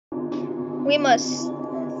We must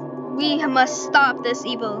stop this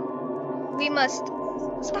evil. We must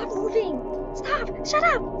stop moving. Stop. Shut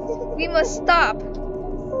up. We must stop.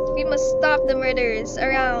 We must stop the murders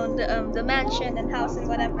around the mansion and house and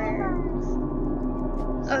whatever.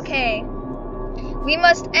 Okay. We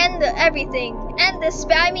must end everything. End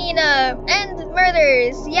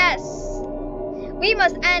murders. Yes. We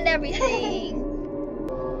must end everything.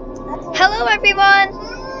 Hello everyone.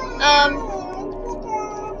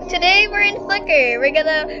 Today we're in Flickr. We're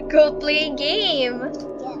gonna go play a game.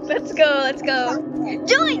 Let's go.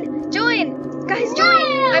 Join. Guys,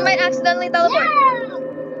 join. I might accidentally teleport.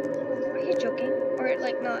 Are you joking? Or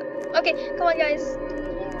like not? Okay, come on guys.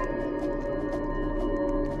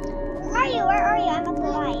 Where are you? I'm at the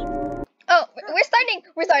light. Oh, we're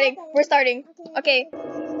starting. Okay,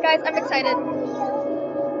 guys, I'm excited.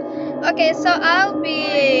 Okay, so I'll be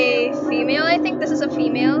a female. I think this is a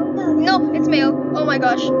female. No, it's male. Oh my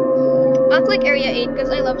gosh. I'll click Area 8 because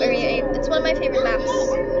I love Area 8. It's one of my favorite maps.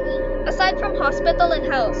 Aside from hospital and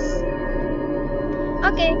house.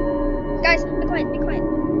 Okay, guys, be quiet.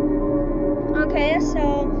 Okay,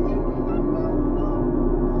 so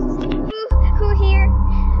who here?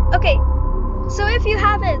 Okay, so if you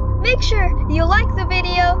haven't, make sure you like the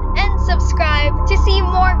video and subscribe to see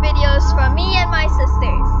more videos from me and my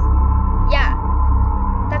sisters. Yeah,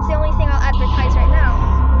 that's the only thing I'll advertise right now.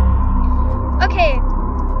 Okay,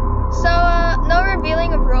 so no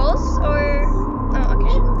revealing of roles or oh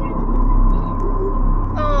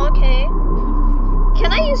okay.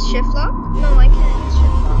 Can I use shift lock? No, I can't use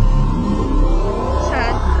shift lock.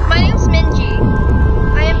 Sad. My name's Minji.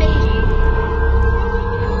 I am Minji.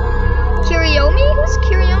 Kiriomi? Who's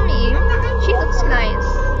Kiriomi? She looks nice.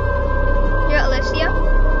 You're Alicia?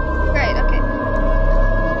 Right, okay.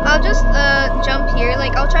 I'll just jump here.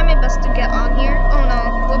 Like, I'll try my best to get on here. Oh no,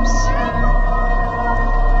 whoops.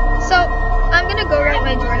 So, I'm gonna go write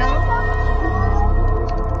my journal.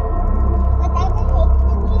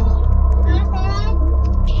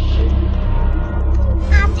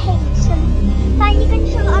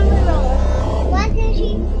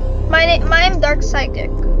 I'm Dark Psychic.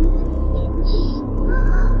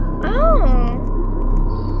 Oh.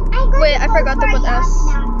 Wait, I forgot to put S.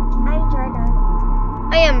 I'm Jordan.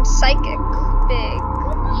 I am Psychic. Big.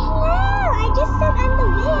 No, I just said I'm the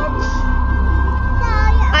witch. So,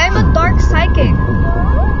 yeah. I'm a Dark Psychic.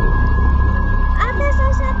 Others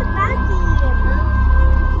also at the bad team.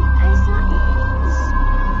 I saw it.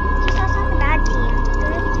 She's also at the bad team.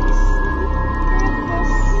 Good this.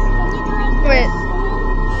 Can you do like this? Wait.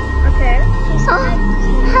 Okay.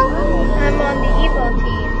 I'm on the evil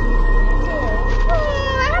team.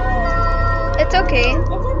 I don't know. It's okay. It's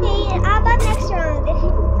okay. How about next round? If you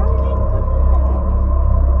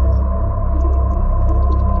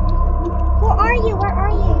Where are you? Where are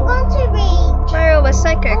you? I'm going to reach. Mario was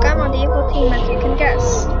psychic. I'm on the evil team, as you can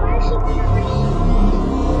guess. Where is she?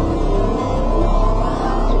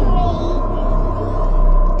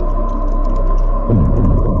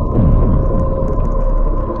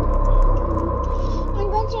 I'm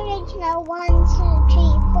going to reach now. 1, 2, 3,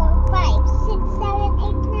 4, 5, 6, 7,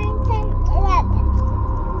 8, 9, 10, 11.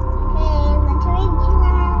 Okay, I'm going to reach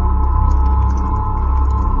now.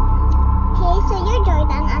 Okay, so you're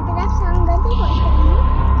Jordan. After that, so I'm going to work with you.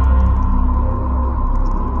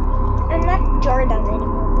 I'm not Jordan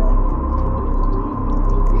anymore.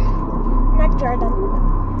 I'm not Jordan.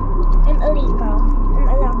 I'm Alika. I'm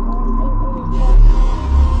Alaka. I'm Alika.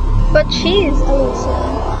 But she's Alicia.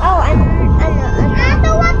 Oh, I'm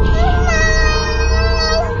the one.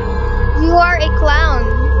 You are a clown.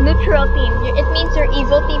 Neutral team. It means you're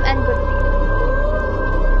evil team and good team.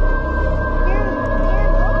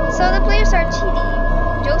 So the players are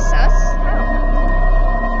cheating. Joe sus? How?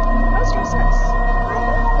 How's Joe sus?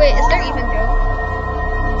 Wait, is there even Joe?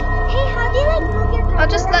 Hey, how do you like move your camera? I'll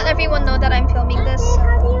just let everyone know that I'm filming this. Ate,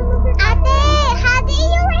 how do you move your camera?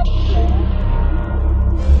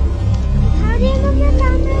 How do you move your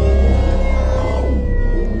camera?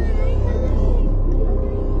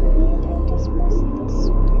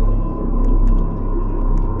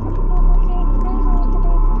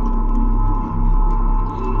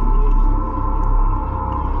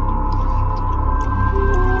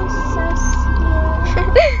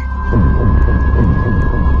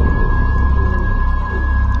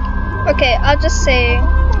 Okay, I'll just say.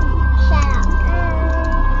 Shut up.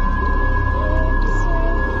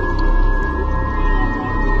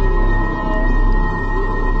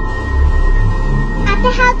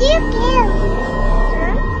 Ate, how do you kill?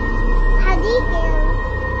 Huh? How do you kill?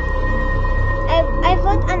 I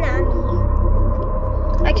vote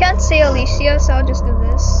Anami. I can't say Alicia, so I'll just do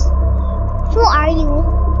this. Who are you?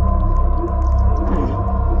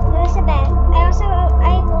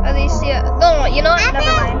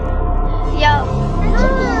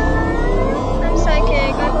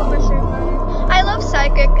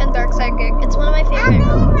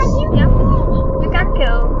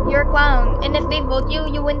 And if they vote you,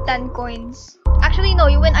 you win 10 coins. Actually, no,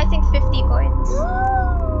 you win, I think, 50 coins.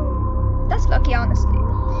 That's lucky, honestly.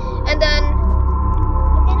 And then,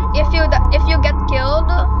 if you get killed,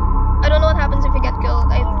 I don't know what happens if you get killed.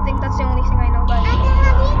 I think that's the only thing I know about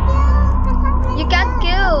it. You can't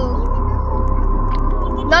kill.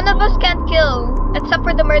 None of us can't kill, except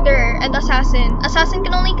for the murderer and assassin. Assassin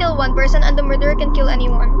can only kill one person, and the murderer can kill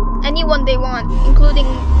anyone they want, including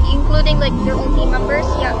like their own team members.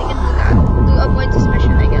 Yeah, they can do that to avoid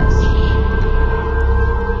suspicion, I guess.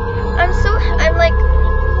 I'm like,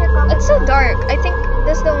 it's so dark. I think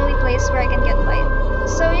this is the only place where I can get light.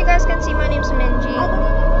 So you guys can see my name's Minji.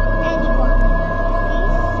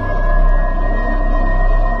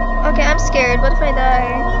 Okay, I'm scared. What if I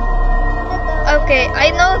die? Okay,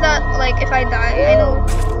 I know that, like, if I die, I know.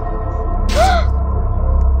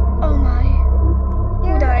 Oh my.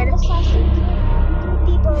 Who died?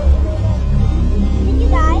 Did you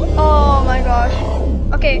die? Oh my gosh.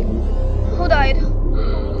 Okay. Who died?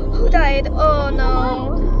 Who died? Oh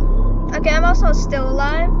no. Okay, I'm also still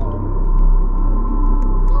alive.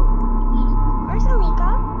 Where's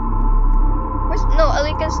Alika? No,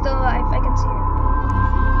 Alika's still alive. I can see her.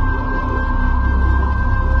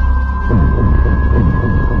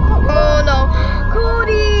 Oh no.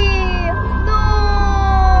 Cody! No!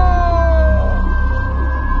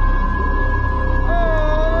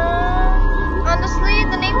 Honestly,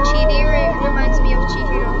 the name Chidi reminds me of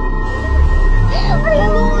Chihiro.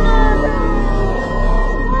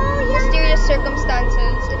 Mysterious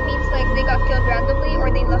circumstances. It means like they got killed randomly or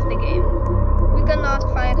they left the game. We cannot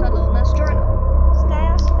find Halona's journal.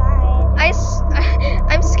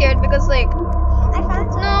 I'm scared because like I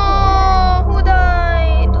found some. no, who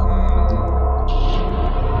died? Oh no.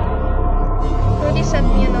 Cody sent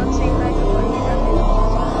me a note saying like before he died.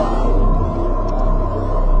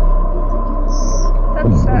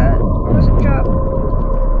 That's sad. Or was it dropped?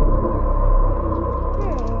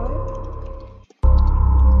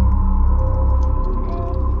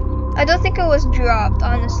 I don't think it was dropped,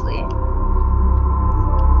 honestly.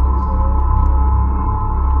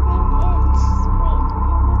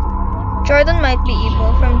 Jordan might be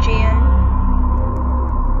evil from Gian.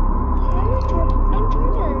 I'm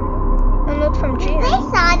Jordan. A note from Gian. I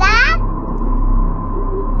saw that.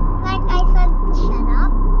 Like I said, shut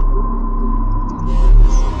up.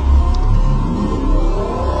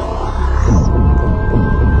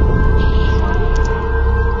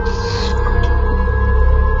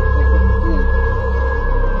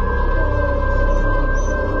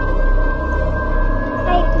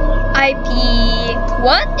 IP.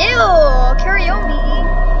 What? Ew! Kiryomi.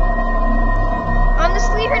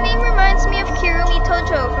 Honestly, her name reminds me of Kirumi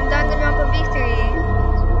Tojo from Danganronpa V3.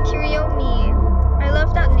 Kiryomi. I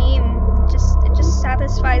love that name. It just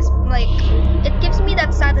satisfies, like, it gives me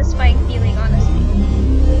that satisfying feeling, honestly.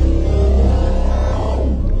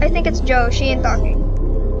 I think it's Joe. She ain't talking.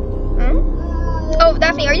 Hmm? Oh,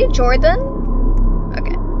 Daphne, are you Jordan?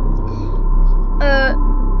 Okay.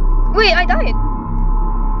 Wait, I died.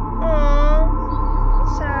 Aww,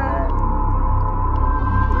 sad.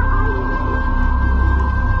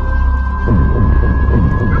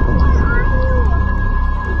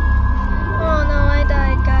 Oh no, I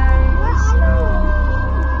died, guys. No.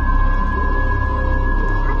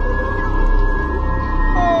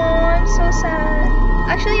 Oh, I'm so sad.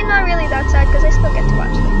 Actually, I'm not really that sad because I still get to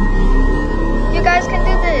watch them. You guys can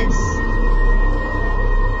do this.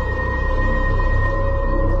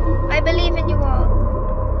 I believe in you all.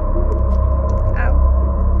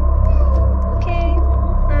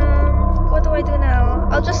 What do I do now?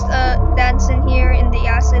 I'll just dance in here in the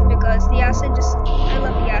acid because the acid just, I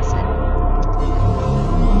love the acid.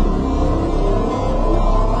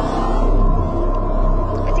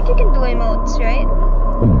 I think you can do emotes, right?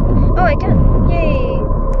 Oh, I can. Yay.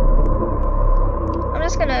 I'm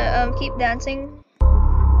just gonna keep dancing.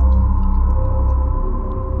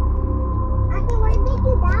 Why did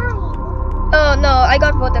you die? Oh no, I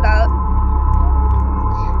got voted out.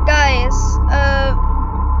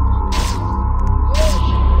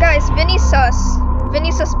 Guys, Vinny's sus.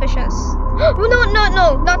 Vinny's suspicious. Oh, no,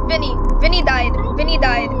 not Vinny. Vinny died. Vinny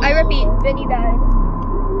died. I repeat, Vinny died.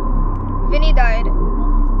 Vinny died.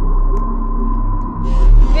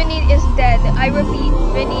 Vinny is dead. I repeat,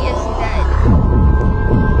 Vinny is dead.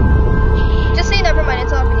 Just say never mind,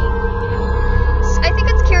 it's not Vinny. I think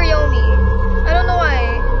it's Kiryomi. I don't know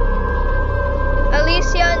why.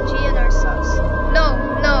 Alicia and Gian are sus. No,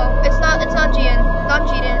 it's not Gian. Not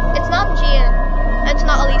Gian. It's not Gian. And it's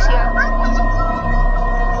not Alicia.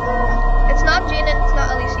 It's not Gian and it's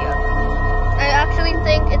not Alicia. I actually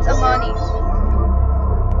think it's Amani.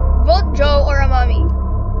 Vote Joe or Amami.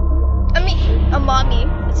 I mean, Amami.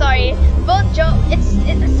 Sorry. Vote Joe.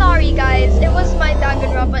 Sorry guys. It was my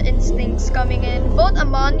Danganronpa instincts coming in. Vote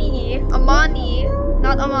Amani. Amani.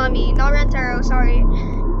 Not Amami. Not Rentero. Sorry.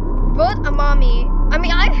 Vote Amami.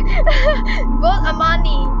 Vote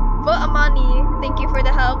Amani. Vote Amani. Thank you for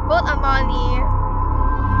the help. Vote Amani.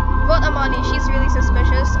 Vote Amani. She's really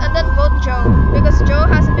suspicious. And then vote Joe. Because Joe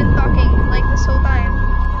hasn't been talking like this whole time.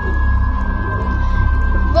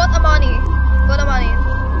 Vote Amani. Vote Amani.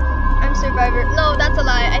 I'm survivor. No, that's a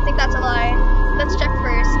lie. I think that's a lie. Let's check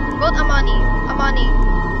first. Vote Amani. Amani.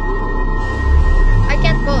 I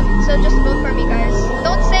can't vote, so just vote for me, guys.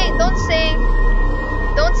 Don't say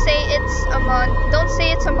it's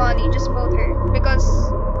Amani. Just vote her because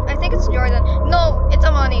I think it's Jordan. No, it's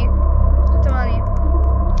Amani. It's Amani.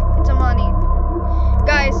 It's Amani.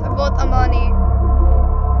 Guys, vote Amani.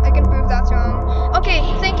 I can prove that's wrong. Okay,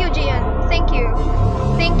 thank you, Gian. Thank you.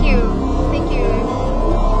 Thank you. Thank you.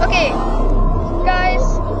 Okay, guys.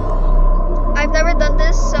 I've never done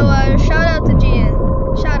this, so shout out to Gian.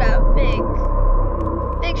 Shout out.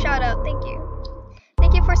 Big shout out. Thank you.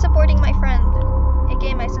 Thank you for supporting my friend,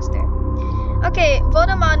 aka my sister. Okay, vote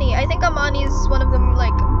Amani. I think Amani is one of them,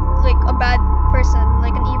 like a bad person,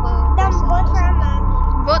 like an evil Then person. vote for Amani.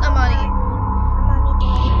 Vote Amani. Amani.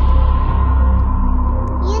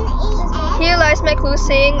 Here lies my clue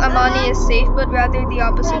saying Amani is safe, but rather the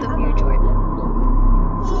opposite of you, Jordan.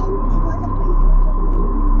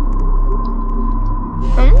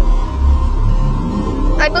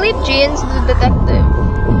 I believe Jane's the detective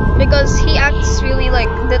because he acts really like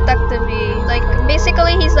detective-y. Like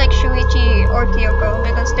basically he's like Shuichi or Kyoko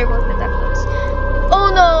because they're both detectives.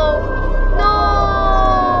 Oh no! No!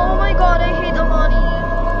 Oh my god, I hate Amani.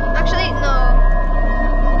 Actually, no.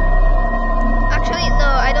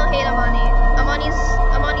 I don't hate Amani.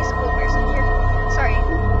 Amani's a cool person.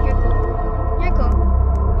 You're cool.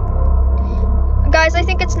 Guys, I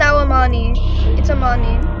think it's now Amani. It's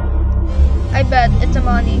Amani. I bet it's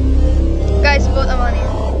Amani. Guys, vote Amani.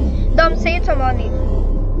 Dom, say it's Amani.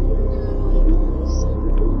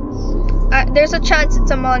 There's a chance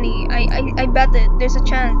it's Amani. I bet it. There's a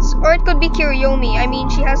chance. Or it could be Kiryomi. I mean,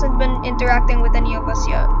 she hasn't been interacting with any of us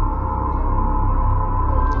yet.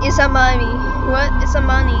 It's Amani. What? It's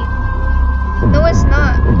Amani. No, it's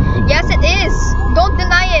not. Yes, it is. Don't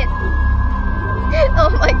deny it. Oh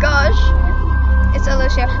my gosh. It's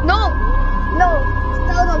Alicia. No! No!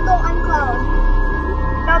 No, I'm Cloud.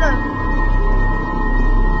 No.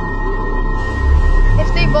 If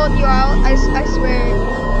they vote you out, I swear.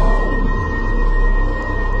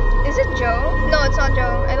 Is it Joe? No, it's not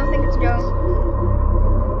Joe. I don't think it's Joe.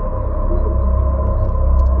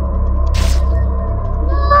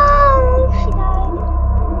 No! She died.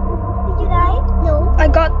 Did you die? No. I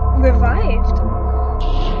got revived.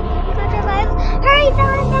 You got revived? Hurry,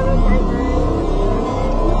 die.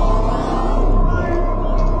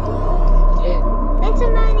 It's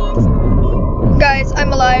Amani. Guys,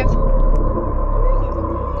 I'm alive.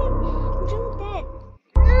 Joe dead.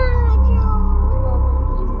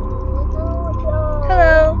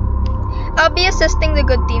 Hello. I'll be assisting the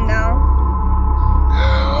good team now.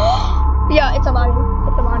 Yeah, it's Amani.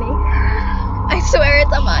 It's Amani. I swear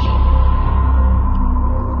it's Amani.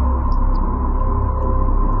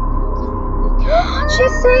 She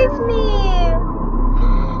saved me.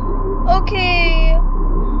 Okay.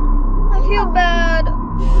 I feel bad.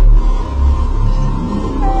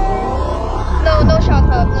 No shout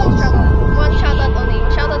out. No shout out. One shout out only.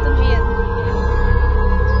 Shout out to Gian.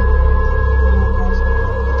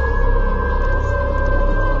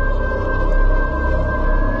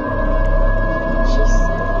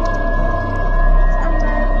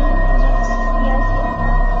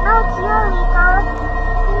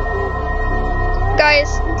 Guys,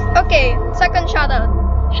 okay, second shout out.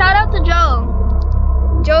 Shout out to Joe.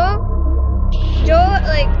 Joe,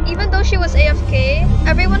 like, even though she was AFK,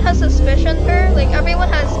 everyone has suspicioned her, like, everyone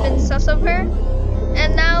has been sus of her.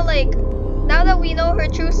 And now, like, now that we know her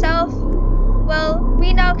true self, well,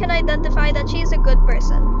 we now can identify that she's a good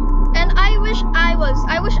person. And I wish I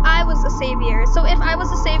was a savior. So if I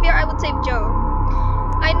was a savior, I would save Joe.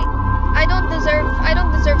 I don't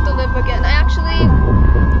deserve to live again.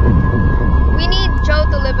 We need Joe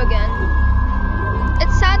to live again.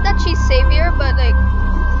 It's sad that she's savior, but like,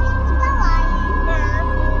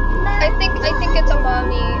 I think it's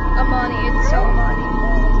Amani. It's so Amani.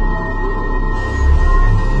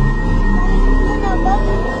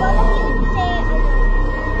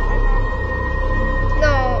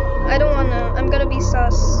 No, I don't wanna. I'm gonna be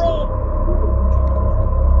sus.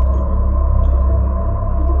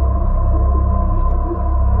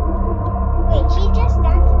 Wait, she just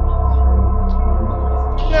danced with me like.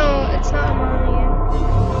 No, it's not Amani.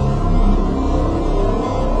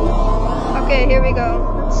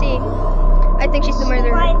 think she's the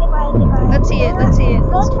murderer. Quietly, quietly, quietly. Let's see it. Let's see it.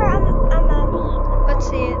 Vote for Amani. Let's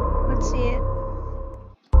see it. Let's see it.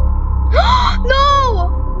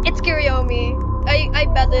 No! It's Kiryomi. I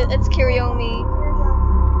bet it's Kiryomi.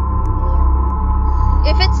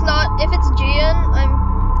 If it's not, if it's Jian,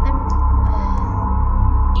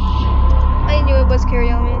 I knew it was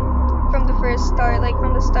Kiryomi from the first start, like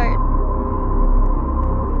from the start.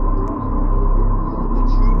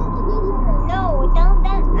 No, don't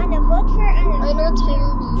Anna, vote for Anna. I know it's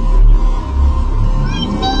Kiryomi.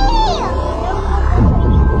 No, vote for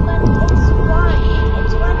you, but it's one.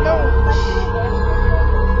 It's one. No.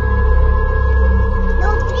 No,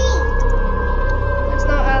 three. It's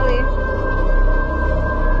not Ali.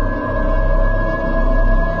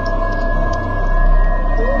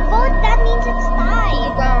 Vote, that means it's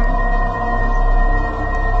tied. Clown.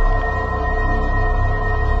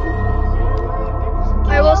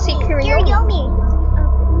 I will see Kiryomi.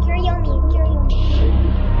 Kiryomi.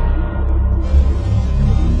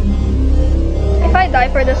 If I die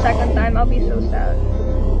for the second time, I'll be so sad.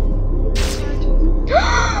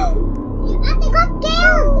 I got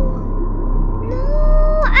killed. No,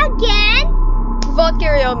 again? Vote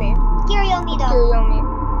Kiryomi. Kiryomi though. Kiryomi.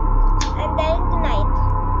 And then tonight.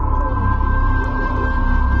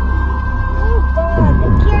 Oh God,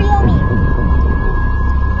 Kiryomi.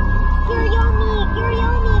 We need to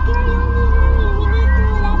let.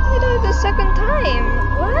 I died the second time.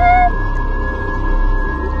 What?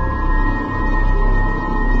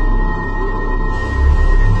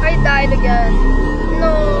 I died again.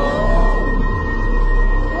 No.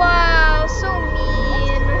 Wow, so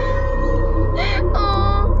mean.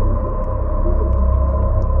 Oh.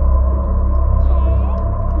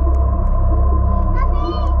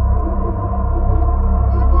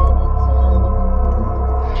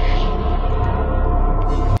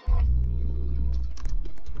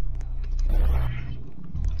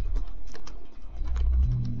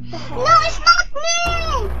 No, it's not me.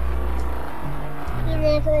 He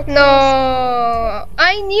never. No.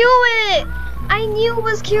 I knew it. I knew it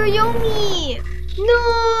was Kiryomi.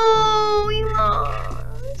 No, we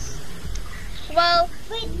lost. Well,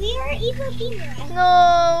 Wait, we are evil team, right?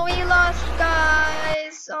 no, we lost,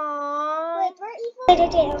 guys. Aww. Wait, we're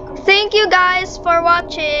evil. Thank you guys for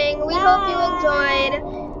watching. We hope you enjoyed.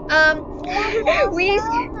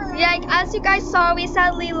 Yeah, as you guys saw, we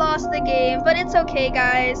sadly lost the game, but it's okay,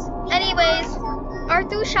 guys. Anyways, our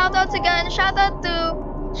two shoutouts again. Shout out to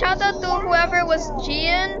whoever was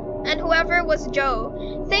Jian and whoever was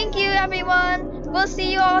Joe. Thank you, everyone. We'll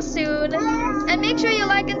see you all soon. And make sure you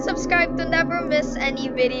like and subscribe to never miss any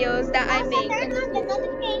videos that I make. Turn on the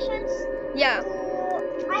notifications. Yeah.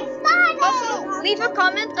 I started. Also, leave a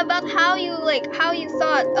comment about how you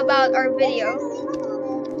thought about our video.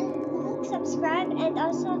 Subscribe and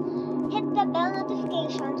also hit the bell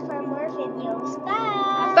notifications for more videos.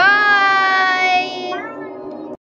 Bye. Bye.